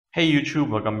Hey YouTube,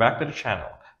 welcome back to the channel.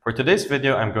 For today's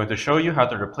video, I'm going to show you how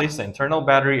to replace the internal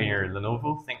battery in your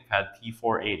Lenovo Thinkpad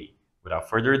T480. Without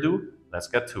further ado, let's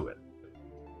get to it.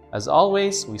 As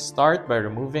always, we start by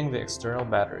removing the external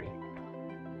battery.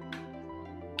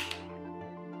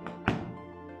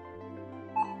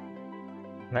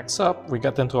 Next up, we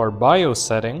get into our BIOS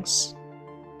settings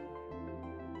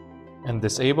and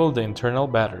disable the internal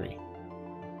battery.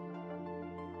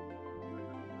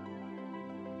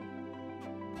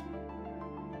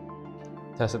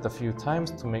 Test it a few times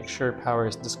to make sure power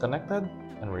is disconnected,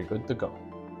 and we're good to go.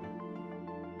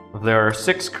 There are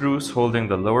 6 screws holding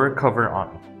the lower cover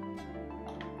on.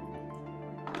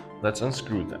 Let's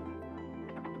unscrew them.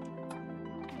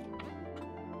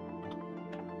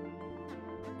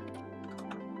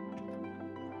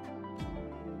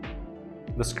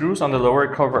 The screws on the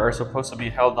lower cover are supposed to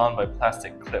be held on by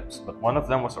plastic clips, but one of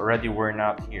them was already worn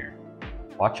out here.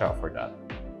 Watch out for that.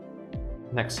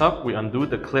 Next up, we undo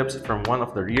the clips from one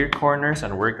of the rear corners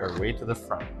and work our way to the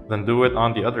front. Then do it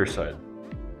on the other side.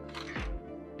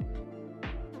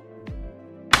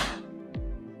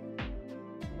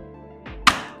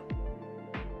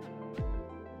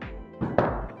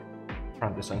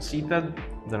 Front is unseated,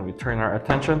 then we turn our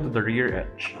attention to the rear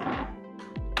edge.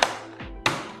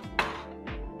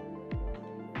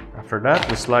 After that,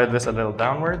 we slide this a little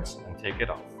downwards and take it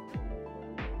off.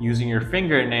 Using your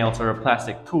fingernails or a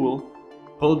plastic tool,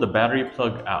 pull the battery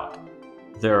plug out.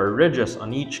 There are ridges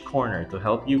on each corner to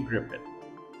help you grip it.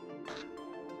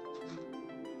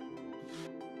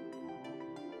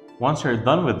 Once you're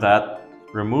done with that,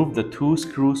 remove the 2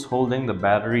 screws holding the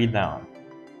battery down.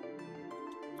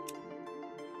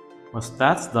 Once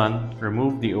that's done,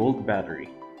 remove the old battery.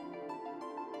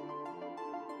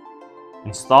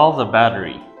 Install the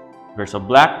battery. There's a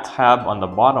black tab on the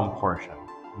bottom portion.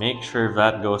 Make sure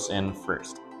that goes in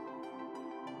first.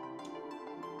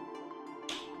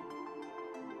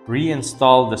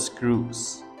 Reinstall the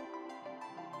screws.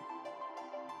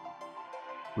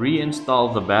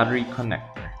 Reinstall the battery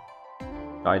connector.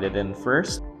 Guide it in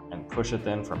first and push it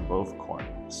in from both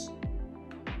corners.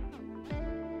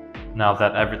 Now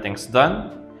that everything's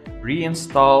done,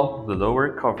 reinstall the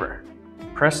lower cover.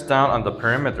 Press down on the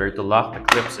perimeter to lock the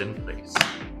clips in place.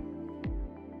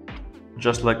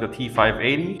 Just like the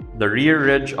T580, the rear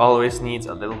ridge always needs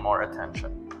a little more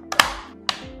attention.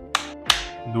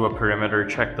 Do a perimeter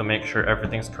check to make sure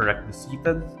everything's correctly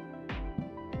seated,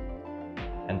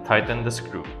 and tighten the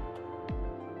screw.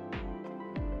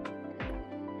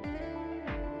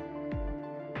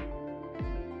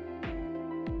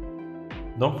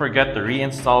 Don't forget to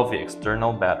reinstall the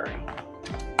external battery.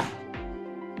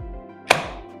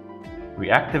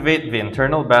 Reactivate the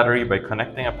internal battery by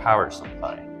connecting a power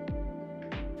supply.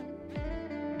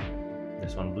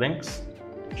 This one blinks,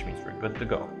 which means we're good to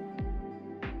go.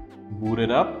 Boot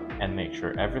it up and make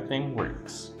sure everything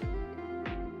works.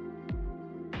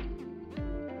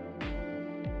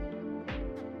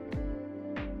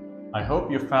 I hope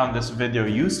you found this video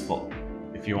useful.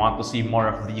 If you want to see more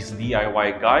of these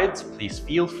DIY guides, please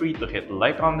feel free to hit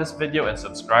like on this video and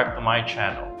subscribe to my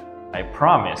channel. I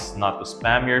promise not to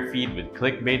spam your feed with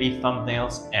clickbaity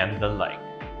thumbnails and the like.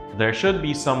 There should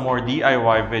be some more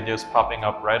DIY videos popping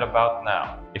up right about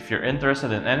now. If you're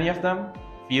interested in any of them,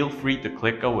 feel free to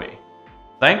click away.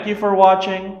 Thank you for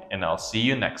watching, and I'll see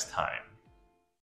you next time.